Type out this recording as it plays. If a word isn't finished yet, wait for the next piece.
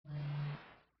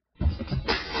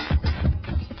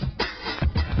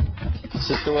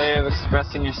just a way of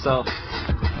expressing yourself.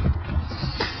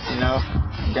 You know,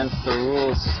 against the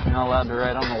rules, you're not allowed to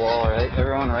write on the wall, right?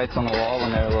 Everyone writes on the wall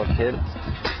when they're a little kid.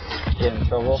 Get in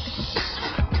trouble.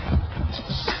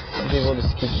 Some people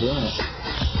just keep doing it.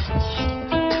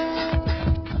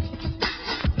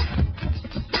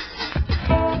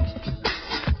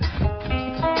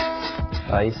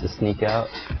 I used to sneak out.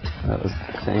 That was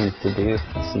the thing to do.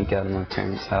 Sneak out of my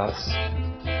parents' house.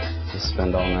 Just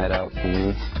spend all night out for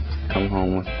me. Come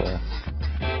home with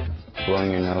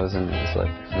blowing your nose and it was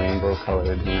like rainbow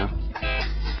colored, you know?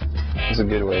 It was a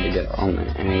good way to get all my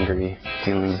angry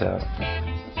feelings out.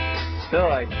 I feel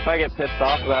like if I get pissed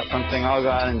off about something, I'll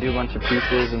go out and do a bunch of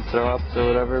pieces and throw ups or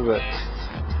whatever, but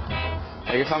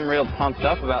like if I'm real pumped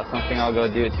up about something, I'll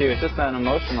go do it too. It's just an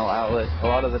emotional outlet a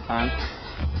lot of the time.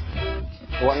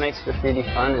 What makes graffiti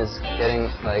fun is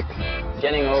getting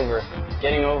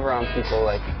over on people,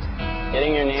 like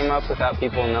getting your name up without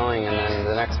people knowing, and then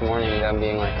the next morning them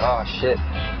being like, oh shit,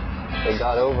 they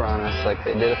got over on us, like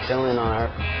they did a fill-in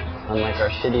on like our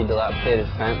shitty dilapidated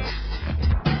fence.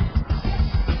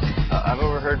 I've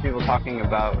overheard people talking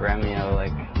about Remio,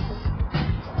 like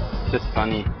it's just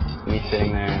funny, me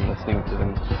sitting there and listening to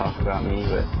them talk about me,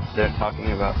 but they're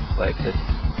talking about like this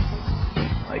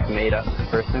like made up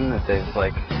person that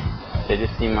they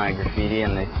just see my graffiti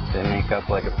and they make up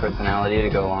like a personality to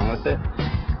go along with it.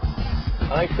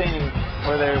 I like painting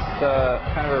where there's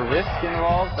kind of a risk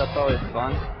involved. That's always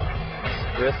fun.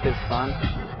 Risk is fun.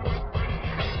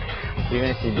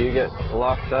 Even if you do get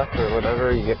locked up or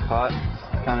whatever, you get caught,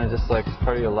 it's kind of just like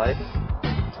part of your life.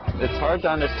 It's hard to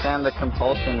understand the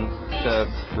compulsion to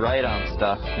write on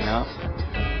stuff, you know?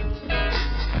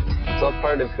 It's all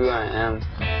part of who I am.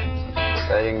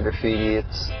 Writing graffiti,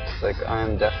 it's like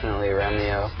I'm definitely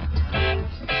Remio.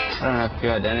 I don't have two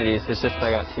identities, it's just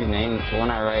I got two names. One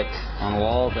I write on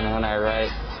walls and one I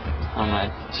write on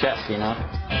my chest, you know?